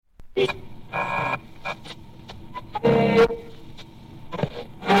The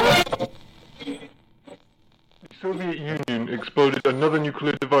Soviet Union exploded another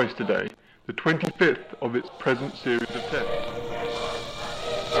nuclear device today, the 25th of its present series of tests.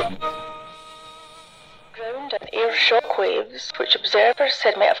 Ground and air shock waves, which observers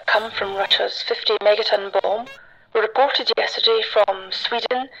said might have come from Russia's 50-megaton bomb, were reported yesterday from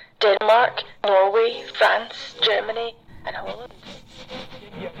Sweden, Denmark, Norway, France, Germany and Holland.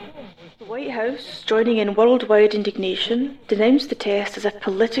 The White House, joining in worldwide indignation, denounced the test as a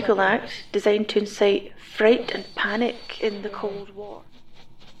political act designed to incite fright and panic in the Cold War.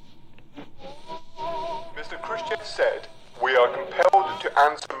 Mr. Khrushchev said, "We are compelled to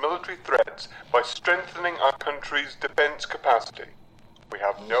answer military threats by strengthening our country's defence capacity. We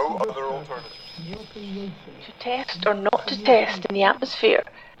have no other alternative." To test or not to test in the atmosphere?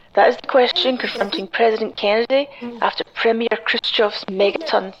 That is the question confronting President Kennedy after Premier Khrushchev's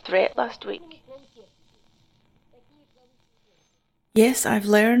megaton threat last week. Yes, I've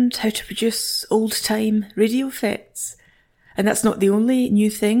learned how to produce old-time radio effects. And that's not the only new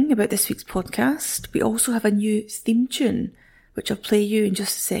thing about this week's podcast. We also have a new theme tune, which I'll play you in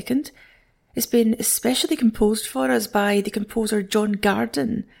just a second. It's been especially composed for us by the composer John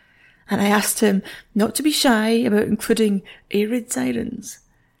Garden, and I asked him not to be shy about including air raid sirens.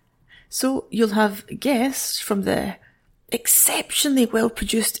 So you'll have guessed from the exceptionally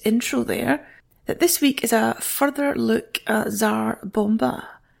well-produced intro there that this week is a further look at Tsar Bomba,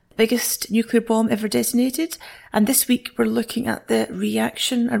 the biggest nuclear bomb ever detonated, and this week we're looking at the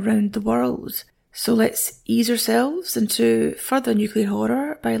reaction around the world. So let's ease ourselves into further nuclear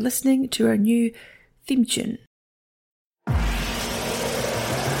horror by listening to our new theme tune.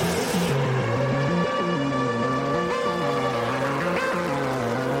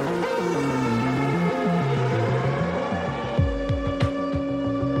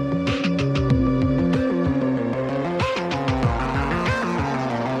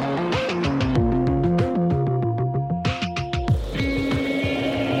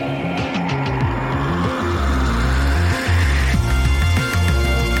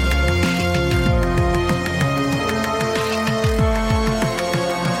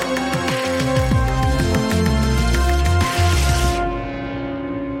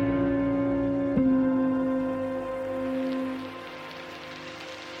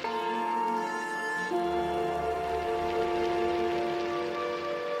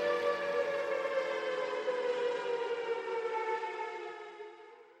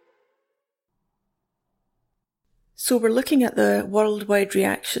 So we're looking at the worldwide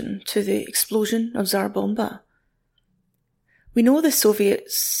reaction to the explosion of Tsar Bomba. We know the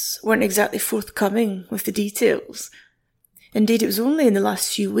Soviets weren't exactly forthcoming with the details. Indeed, it was only in the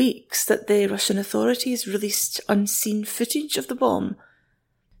last few weeks that the Russian authorities released unseen footage of the bomb.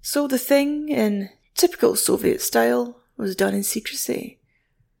 So the thing, in typical Soviet style, was done in secrecy.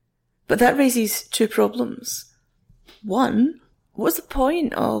 But that raises two problems. One, what's the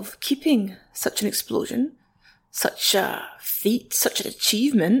point of keeping such an explosion, such a feat, such an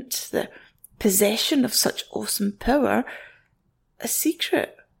achievement, the possession of such awesome power, a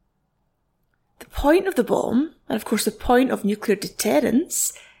secret? The point of the bomb, and of course the point of nuclear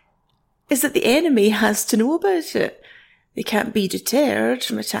deterrence, is that the enemy has to know about it. They can't be deterred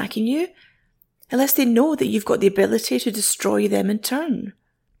from attacking you unless they know that you've got the ability to destroy them in turn.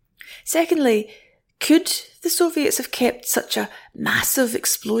 Secondly, could the Soviets have kept such a massive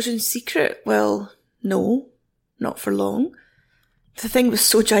explosion secret? Well, no. Not for long. The thing was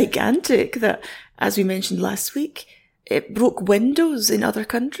so gigantic that, as we mentioned last week, it broke windows in other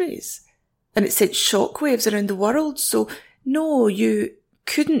countries. And it sent shockwaves around the world, so no, you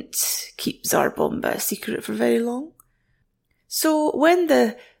couldn't keep Tsar Bomba a secret for very long. So when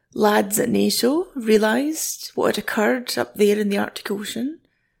the lads at NATO realised what had occurred up there in the Arctic Ocean,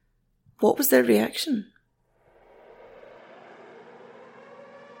 what was their reaction?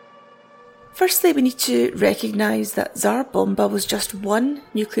 Firstly, we need to recognise that Tsar Bomba was just one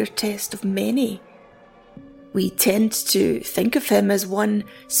nuclear test of many. We tend to think of him as one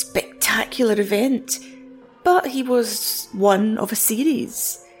spectacular event, but he was one of a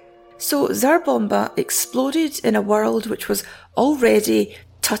series. So Tsar Bomba exploded in a world which was already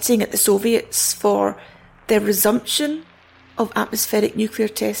tutting at the Soviets for their resumption of atmospheric nuclear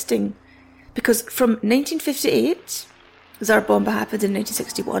testing, because from 1958... Tsar Bomba happened in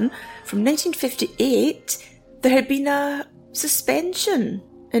 1961. From 1958, there had been a suspension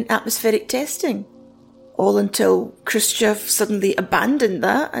in atmospheric testing, all until Khrushchev suddenly abandoned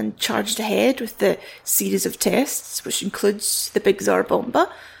that and charged ahead with the series of tests, which includes the big Tsar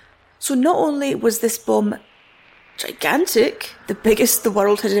Bomba. So not only was this bomb gigantic, the biggest the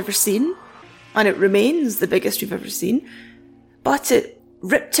world had ever seen, and it remains the biggest we've ever seen, but it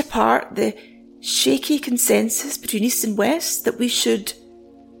ripped apart the shaky consensus between East and West that we should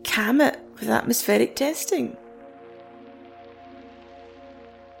cam it with atmospheric testing.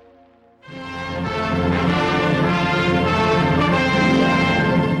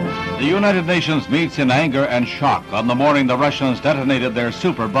 The United Nations meets in anger and shock on the morning the Russians detonated their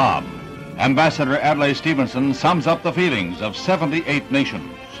super bomb. Ambassador Adlai Stevenson sums up the feelings of 78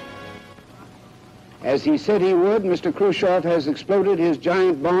 nations. As he said he would, Mr. Khrushchev has exploded his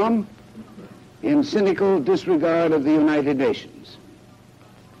giant bomb in cynical disregard of the United Nations.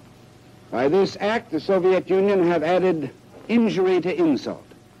 By this act, the Soviet Union have added injury to insult.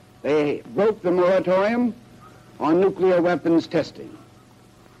 They broke the moratorium on nuclear weapons testing.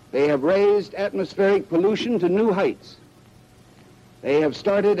 They have raised atmospheric pollution to new heights. They have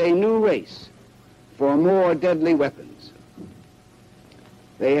started a new race for more deadly weapons.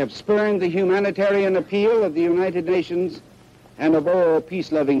 They have spurned the humanitarian appeal of the United Nations and of all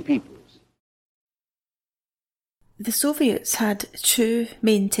peace-loving peoples. The Soviets had two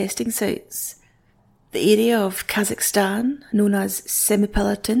main testing sites. The area of Kazakhstan, known as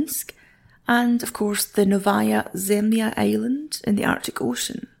Semipalatinsk, and of course the Novaya Zemlya island in the Arctic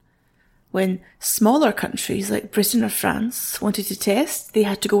Ocean. When smaller countries like Britain or France wanted to test, they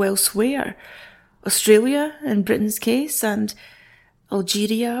had to go elsewhere. Australia, in Britain's case, and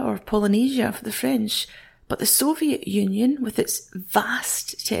Algeria or Polynesia for the French. But the Soviet Union, with its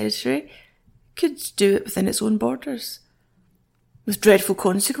vast territory, could do it within its own borders. With dreadful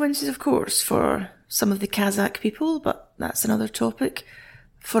consequences, of course, for some of the Kazakh people, but that's another topic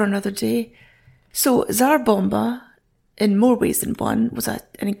for another day. So Tsar Bomba, in more ways than one, was an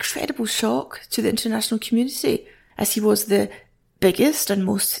incredible shock to the international community, as he was the biggest and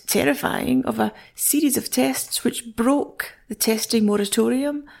most terrifying of a series of tests which broke the testing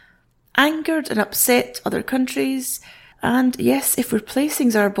moratorium, angered and upset other countries. And yes, if we're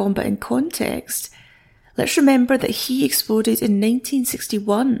placing Tsar Bomba in context, let's remember that he exploded in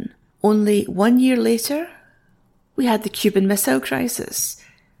 1961. Only 1 year later, we had the Cuban Missile Crisis,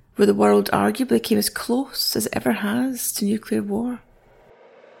 where the world arguably came as close as it ever has to nuclear war.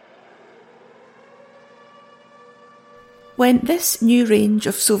 When this new range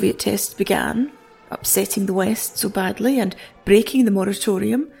of Soviet tests began, upsetting the West so badly and breaking the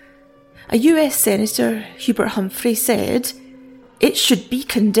moratorium, a US Senator, Hubert Humphrey, said, "It should be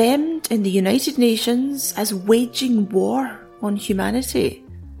condemned in the United Nations as waging war on humanity."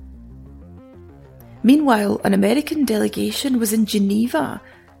 Meanwhile, an American delegation was in Geneva,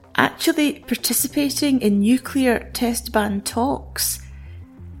 actually participating in nuclear test ban talks.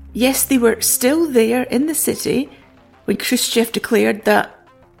 Yes, they were still there in the city when Khrushchev declared that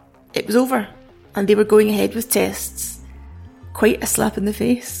it was over and they were going ahead with tests. Quite a slap in the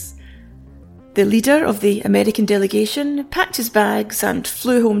face. The leader of the American delegation packed his bags and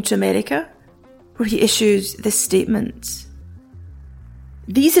flew home to America, where he issued this statement.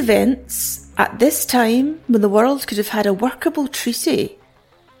 These events, at this time when the world could have had a workable treaty,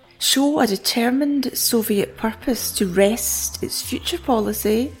 show a determined Soviet purpose to rest its future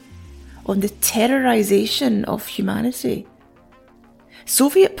policy on the terrorization of humanity.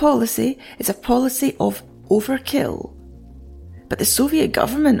 Soviet policy is a policy of overkill. But the Soviet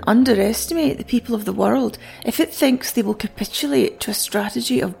government underestimate the people of the world if it thinks they will capitulate to a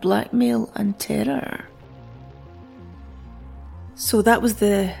strategy of blackmail and terror. So that was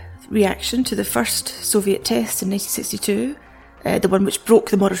the reaction to the first Soviet test in 1962, the one which broke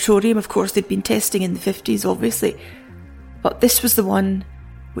the moratorium. Of course, they'd been testing in the 50s, obviously. But this was the one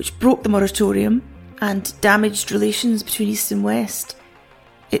which broke the moratorium and damaged relations between East and West.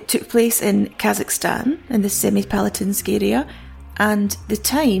 It took place in Kazakhstan, in the Semipalatinsk area, and the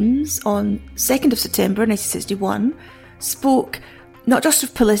Times, on 2nd of September 1961, spoke not just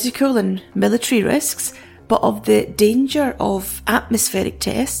of political and military risks, but of the danger of atmospheric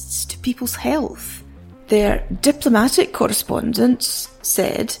tests to people's health. Their diplomatic correspondent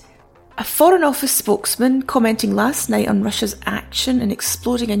said, "A Foreign Office spokesman commenting last night on Russia's action in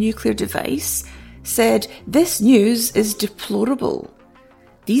exploding a nuclear device said, 'This news is deplorable.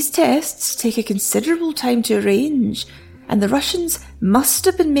 These tests take a considerable time to arrange, and the Russians must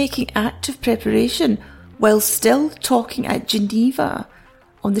have been making active preparation while still talking at Geneva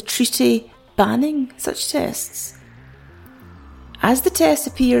on the treaty banning such tests. As the test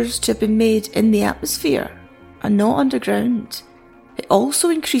appears to have been made in the atmosphere and not underground, it also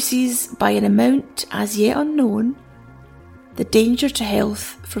increases by an amount as yet unknown the danger to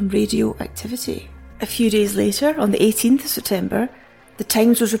health from radioactivity." A few days later, on the 18th of September, The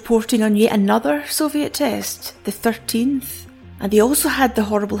Times was reporting on yet another Soviet test, the 13th, and they also had the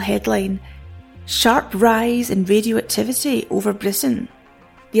horrible headline, "Sharp Rise in Radioactivity over Britain."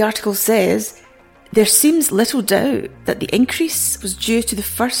 The article says, "There seems little doubt that the increase was due to the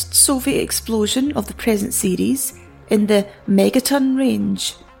first Soviet explosion of the present series in the megaton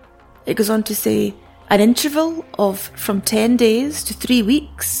range." It goes on to say, "An interval of from 10 days to 3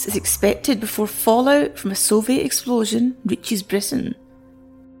 weeks is expected before fallout from a Soviet explosion reaches Britain."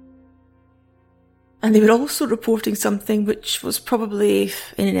 And they were also reporting something which was probably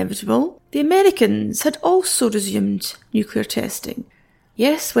inevitable. The Americans had also resumed nuclear testing.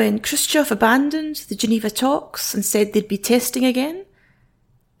 Yes, when Khrushchev abandoned the Geneva talks and said they'd be testing again,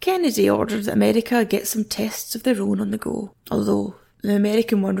 Kennedy ordered that America get some tests of their own on the go, although the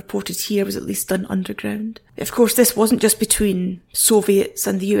American one reported here was at least done underground. Of course, this wasn't just between Soviets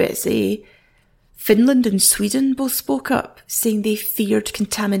and the USA. Finland and Sweden both spoke up, saying they feared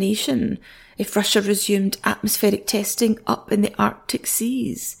contamination if Russia resumed atmospheric testing up in the Arctic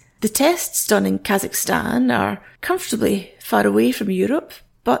seas. The tests done in Kazakhstan are comfortably far away from Europe,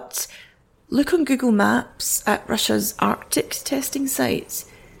 but look on Google Maps at Russia's Arctic testing sites,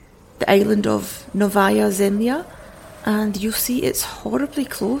 the island of Novaya Zemlya, and you'll see it's horribly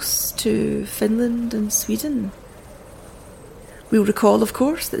close to Finland and Sweden. We'll recall, of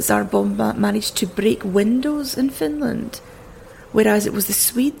course, that Tsar Bomba managed to break windows in Finland, whereas it was the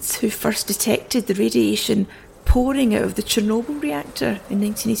Swedes who first detected the radiation pouring out of the Chernobyl reactor in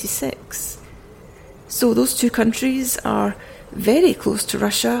 1986. So those two countries are very close to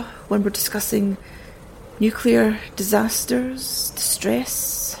Russia when we're discussing nuclear disasters,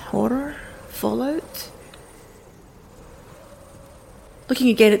 distress, horror, fallout. Looking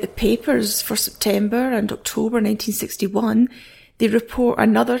again at the papers for September and October 1961, they report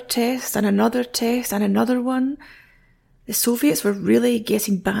another test and another test and another one. The Soviets were really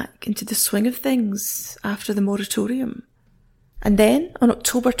getting back into the swing of things after the moratorium. And then, on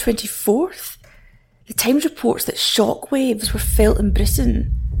October 24th, the Times reports that shock waves were felt in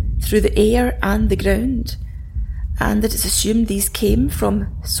Britain through the air and the ground, and that it's assumed these came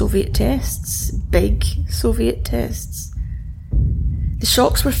from Soviet tests, big Soviet tests. The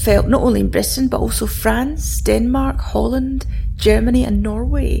shocks were felt not only in Britain, but also France, Denmark, Holland, Germany and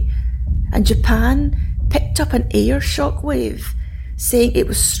Norway, and Japan picked up an air shock wave, saying it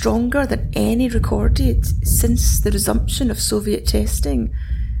was stronger than any recorded since the resumption of Soviet testing.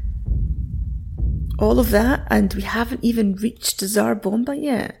 All of that, and we haven't even reached Tsar Bomba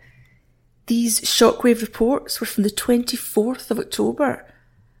yet. These shockwave reports were from the 24th of October,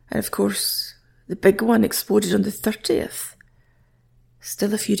 and of course, the big one exploded on the 30th.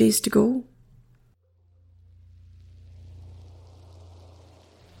 Still a few days to go.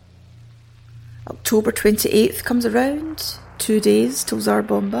 October 28th comes around, 2 days till Tsar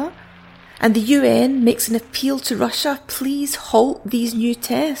Bomba, and the UN makes an appeal to Russia, please halt these new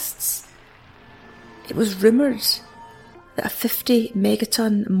tests. It was rumoured that a 50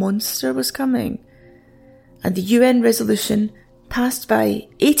 megaton monster was coming, and the UN resolution, passed by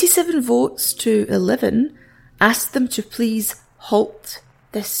 87 votes to 11, asked them to please halt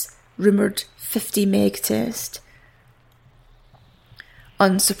this rumoured 50 meg test.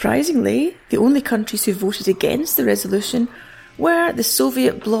 Unsurprisingly, the only countries who voted against the resolution were the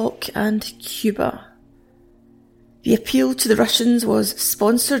Soviet bloc and Cuba. The appeal to the Russians was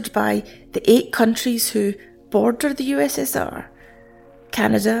sponsored by the 8 countries who border the USSR: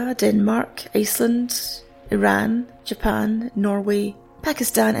 Canada, Denmark, Iceland, Iran, Japan, Norway,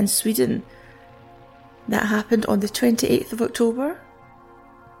 Pakistan and Sweden. That happened on the 28th of October,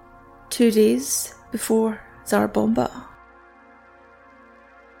 2 days before Tsar Bomba.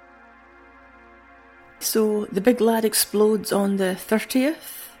 So the big lad explodes on the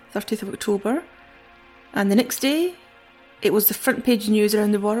 30th of October, and the next day it was the front page news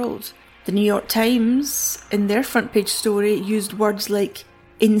around the world. The New York Times, in their front page story, used words like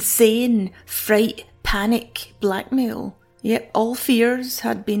insane, fright, panic, blackmail. Yep, all fears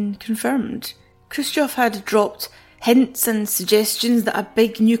had been confirmed. Khrushchev had dropped hints and suggestions that a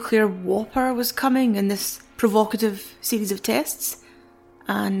big nuclear whopper was coming in this provocative series of tests,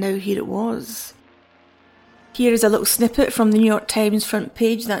 and now here it was. Here is a little snippet from the New York Times front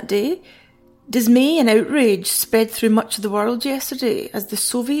page that day. Dismay and outrage spread through much of the world yesterday as the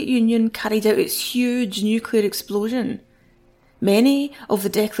Soviet Union carried out its huge nuclear explosion. Many of the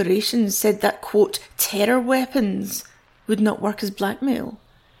declarations said that, quote, terror weapons would not work as blackmail.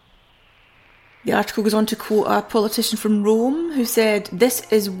 The article goes on to quote a politician from Rome who said, "This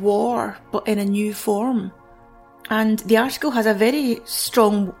is war, but in a new form." And the article has a very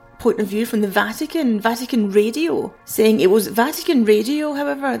strong point of view from the Vatican Radio, saying it was Vatican Radio,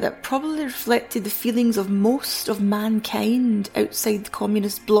 however, that probably reflected the feelings of most of mankind outside the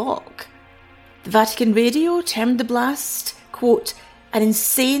communist bloc. The Vatican Radio termed the blast, quote, an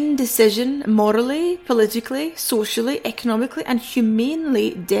insane decision, morally, politically, socially, economically and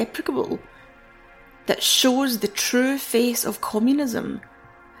humanely deprecable, that shows the true face of communism,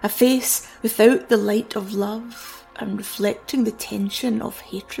 a face without the light of love and reflecting the tension of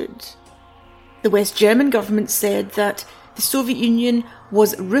hatred. The West German government said that the Soviet Union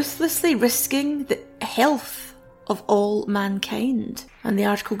was ruthlessly risking the health of all mankind. And the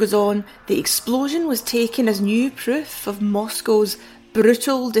article goes on, the explosion was taken as new proof of Moscow's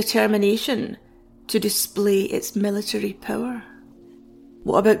brutal determination to display its military power.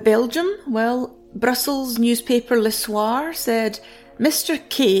 What about Belgium? Well, Brussels newspaper Le Soir said, Mr.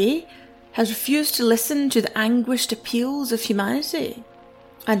 K has refused to listen to the anguished appeals of humanity.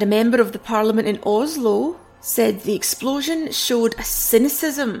 And a member of the parliament in Oslo said the explosion showed a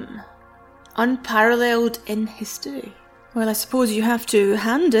cynicism unparalleled in history. Well, I suppose you have to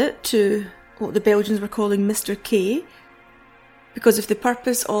hand it to what the Belgians were calling Mr. K, because if the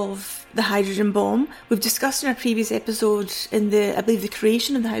purpose of the hydrogen bomb, we've discussed in our previous episode in the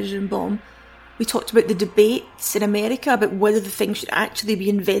creation of the hydrogen bomb, we talked about the debates in America about whether the thing should actually be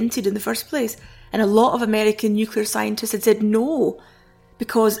invented in the first place. And a lot of American nuclear scientists had said no,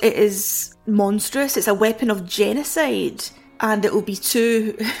 because it is monstrous, it's a weapon of genocide, and it will be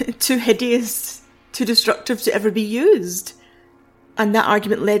too hideous, too destructive to ever be used. And that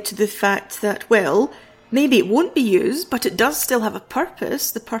argument led to the fact that, well, maybe it won't be used, but it does still have a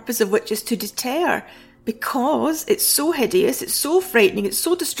purpose, the purpose of which is to deter, because it's so hideous, it's so frightening, it's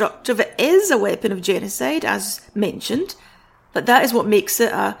so destructive, it is a weapon of genocide, as mentioned, but that is what makes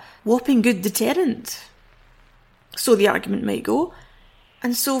it a whopping good deterrent. So the argument might go.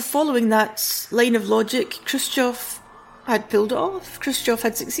 And so following that line of logic, Khrushchev had pulled it off. Khrushchev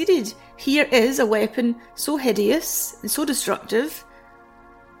had succeeded. Here is a weapon so hideous and so destructive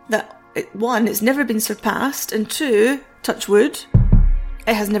that, one, it's never been surpassed, and two, touch wood,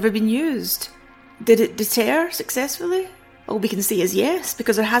 it has never been used. Did it deter successfully? All we can say is yes,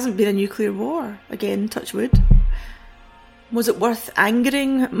 because there hasn't been a nuclear war. Again, touch wood. Was it worth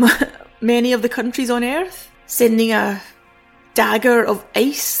angering many of the countries on Earth? Sending a dagger of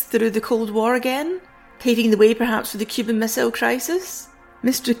ice through the Cold War again? Paving the way perhaps for the Cuban Missile Crisis?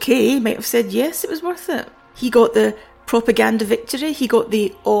 Mr. K might have said yes, it was worth it. He got the propaganda victory, he got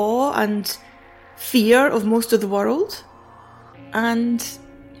the awe and fear of most of the world, and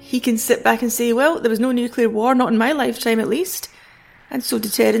he can sit back and say, well, there was no nuclear war, not in my lifetime at least, and so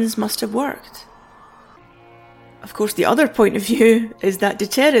deterrence must have worked. Of course, the other point of view is that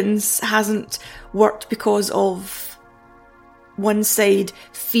deterrence hasn't worked because of one side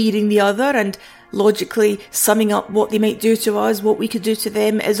fearing the other and logically summing up what they might do to us, what we could do to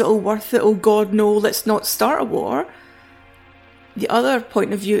them. Is it all worth it? Oh God, no, let's not start a war. The other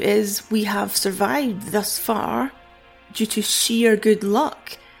point of view is we have survived thus far due to sheer good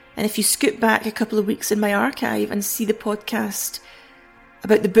luck. And if you scoot back a couple of weeks in my archive and see the podcast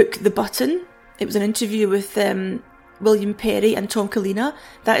about the book The Button, it was an interview with William Perry and Tom Collina.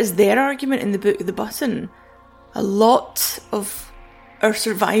 That is their argument in the book The Button. A lot of our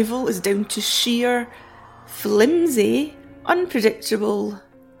survival is down to sheer, flimsy, unpredictable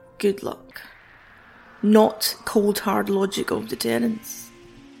good luck. Not cold hard logic of deterrence.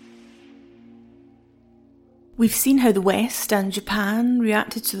 We've seen how the West and Japan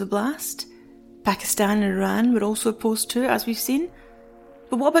reacted to the blast. Pakistan and Iran were also opposed to it, as we've seen.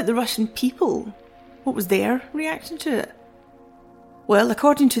 But what about the Russian people? What was their reaction to it? Well,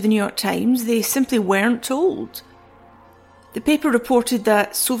 according to the New York Times, they simply weren't told. The paper reported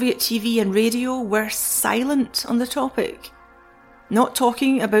that Soviet TV and radio were silent on the topic, not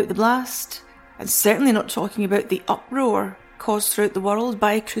talking about the blast, and certainly not talking about the uproar caused throughout the world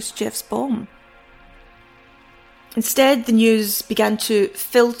by Khrushchev's bomb. Instead, the news began to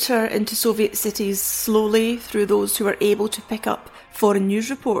filter into Soviet cities slowly through those who were able to pick up foreign news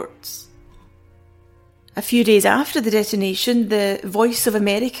reports. A few days after the detonation, the Voice of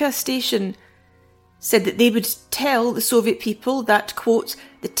America station said that they would tell the Soviet people that, quote,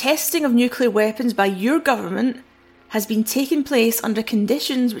 the testing of nuclear weapons by your government has been taking place under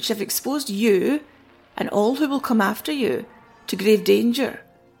conditions which have exposed you and all who will come after you to grave danger.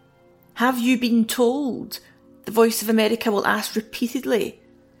 Have you been told? The Voice of America will ask repeatedly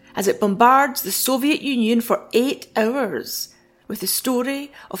as it bombards the Soviet Union for 8 hours with the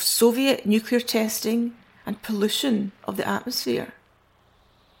story of Soviet nuclear testing and pollution of the atmosphere.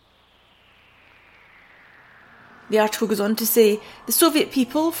 The article goes on to say, the Soviet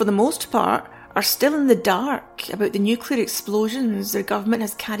people, for the most part, are still in the dark about the nuclear explosions their government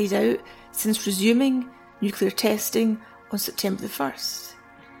has carried out since resuming nuclear testing on September the 1st.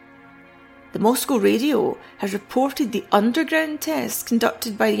 The Moscow radio has reported the underground tests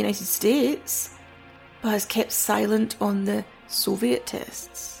conducted by the United States, but has kept silent on the Soviet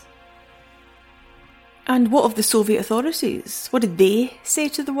tests. And what of the Soviet authorities? What did they say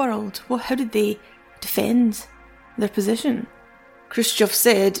to the world? How did they defend their position? Khrushchev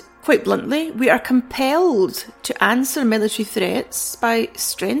said, quite bluntly, we are compelled to answer military threats by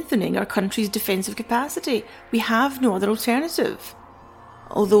strengthening our country's defensive capacity. We have no other alternative.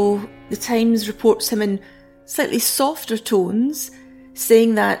 Although the Times reports him in slightly softer tones,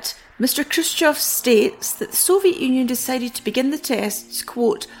 saying that Mr. Khrushchev states that the Soviet Union decided to begin the tests,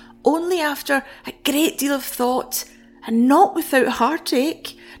 quote, only after a great deal of thought and not without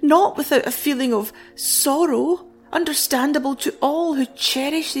heartache, not without a feeling of sorrow, understandable to all who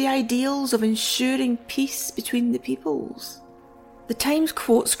cherish the ideals of ensuring peace between the peoples. The Times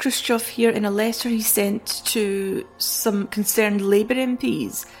quotes Khrushchev here in a letter he sent to some concerned Labour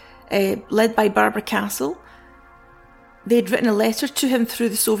MPs, led by Barbara Castle. They had written a letter to him through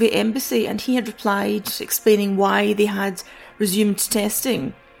the Soviet embassy, and he had replied explaining why they had resumed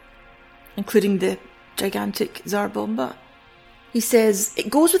testing, including the gigantic Tsar Bomba. He says, it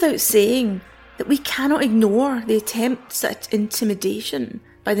goes without saying that we cannot ignore the attempts at intimidation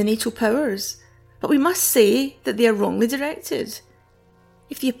by the NATO powers, but we must say that they are wrongly directed.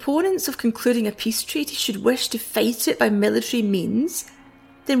 If the opponents of concluding a peace treaty should wish to fight it by military means,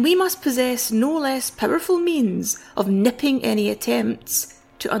 then we must possess no less powerful means of nipping any attempts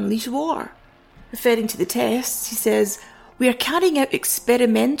to unleash war. Referring to the tests, he says, we are carrying out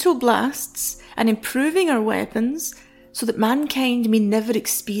experimental blasts and improving our weapons so that mankind may never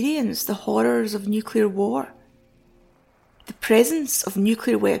experience the horrors of nuclear war. The presence of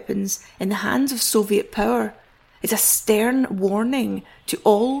nuclear weapons in the hands of Soviet power is a stern warning to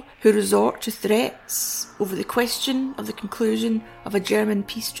all who resort to threats over the question of the conclusion of a German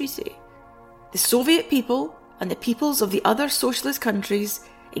peace treaty. The Soviet people and the peoples of the other socialist countries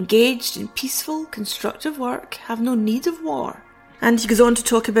engaged in peaceful, constructive work have no need of war. And he goes on to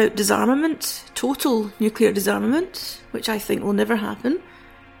talk about disarmament, total nuclear disarmament, which I think will never happen.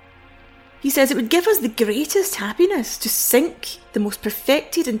 He says it would give us the greatest happiness to sink the most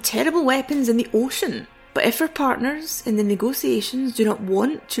perfected and terrible weapons in the ocean. But if our partners in the negotiations do not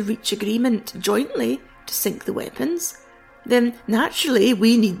want to reach agreement jointly to sink the weapons, then naturally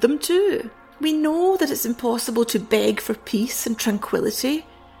we need them too. We know that it's impossible to beg for peace and tranquility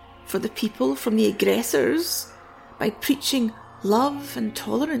for the people from the aggressors by preaching love and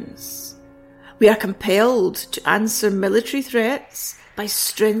tolerance. We are compelled to answer military threats by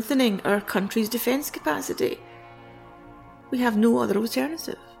strengthening our country's defence capacity. We have no other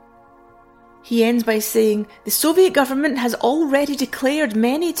alternative. He ends by saying, the Soviet government has already declared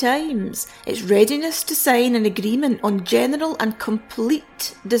many times its readiness to sign an agreement on general and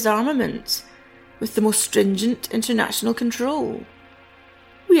complete disarmament with the most stringent international control.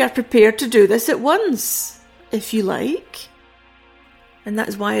 We are prepared to do this at once, if you like. And that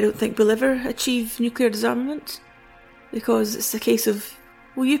is why I don't think we'll ever achieve nuclear disarmament. Because it's a case of,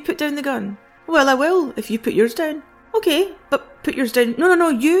 will you put down the gun? Well, I will, if you put yours down. Okay, but put yours down. No,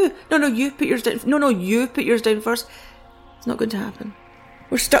 you. No, you put yours down. No, you put yours down first. It's not going to happen.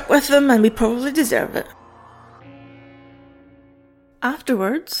 We're stuck with them and we probably deserve it.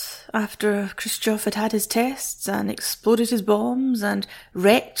 Afterwards, after Khrushchev had had his tests and exploded his bombs and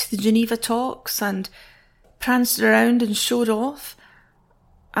wrecked the Geneva talks and pranced around and showed off,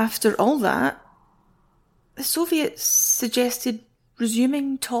 after all that, the Soviets suggested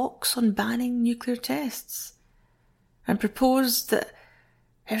resuming talks on banning nuclear tests and proposed that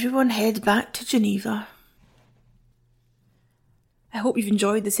everyone head back to Geneva. I hope you've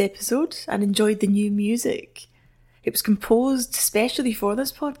enjoyed this episode and enjoyed the new music. It was composed specially for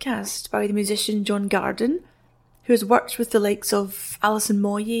this podcast by the musician John Garden, who has worked with the likes of Alison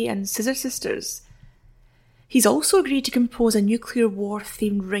Moyet and Scissor Sisters. He's also agreed to compose a nuclear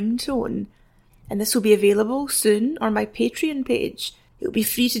war-themed ringtone, and this will be available soon on my Patreon page. It will be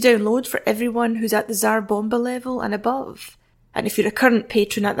free to download for everyone who's at the Tsar Bomba level and above. And if you're a current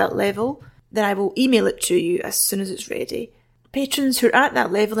patron at that level, then I will email it to you as soon as it's ready. Patrons who are at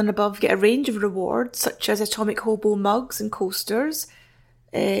that level and above get a range of rewards, such as Atomic Hobo mugs and coasters,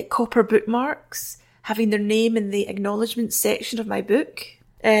 copper bookmarks, having their name in the acknowledgements section of my book,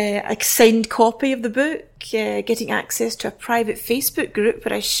 a signed copy of the book, getting access to a private Facebook group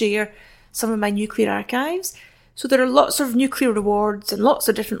where I share some of my nuclear archives. So there are lots of nuclear rewards and lots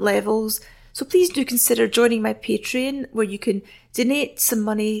of different levels. So please do consider joining my Patreon, where you can donate some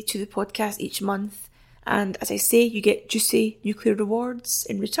money to the podcast each month. And as I say, you get juicy nuclear rewards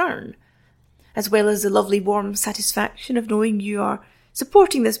in return, as well as the lovely warm satisfaction of knowing you are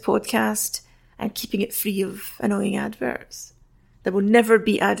supporting this podcast and keeping it free of annoying adverts. There will never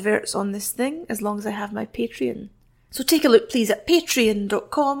be adverts on this thing as long as I have my Patreon. So take a look please at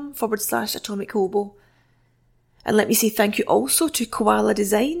patreon.com/Atomic Hobo. And let me say thank you also to Koala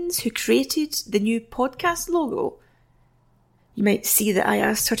Designs, who created the new podcast logo. You might see that I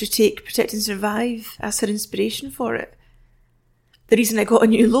asked her to take Protect and Survive as her inspiration for it. The reason I got a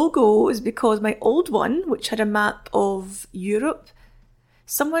new logo is because my old one, which had a map of Europe,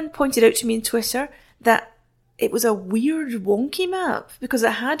 someone pointed out to me on Twitter that it was a weird, wonky map because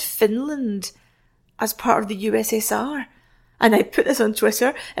it had Finland as part of the USSR. And I put this on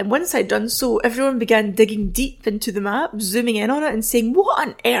Twitter, and once I'd done so, everyone began digging deep into the map, zooming in on it and saying, what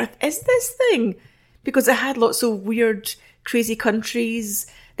on earth is this thing? Because it had lots of weird, crazy countries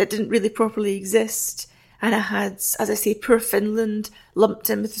that didn't really properly exist. And I had, as I say, poor Finland lumped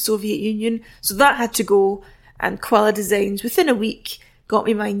in with the Soviet Union. So that had to go. And Koala Designs, within a week, got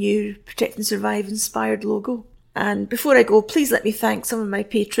me my new Protect and Survive inspired logo. And before I go, please let me thank some of my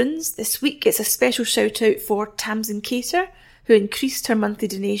patrons. This week it's a special shout out for Tamsin Cater, who increased her monthly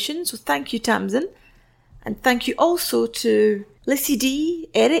donation. So thank you, Tamsin. And thank you also to Lissy D,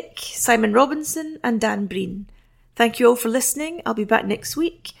 Eric, Simon Robinson and Dan Breen. Thank you all for listening. I'll be back next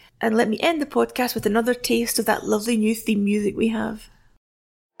week. And let me end the podcast with another taste of that lovely new theme music we have.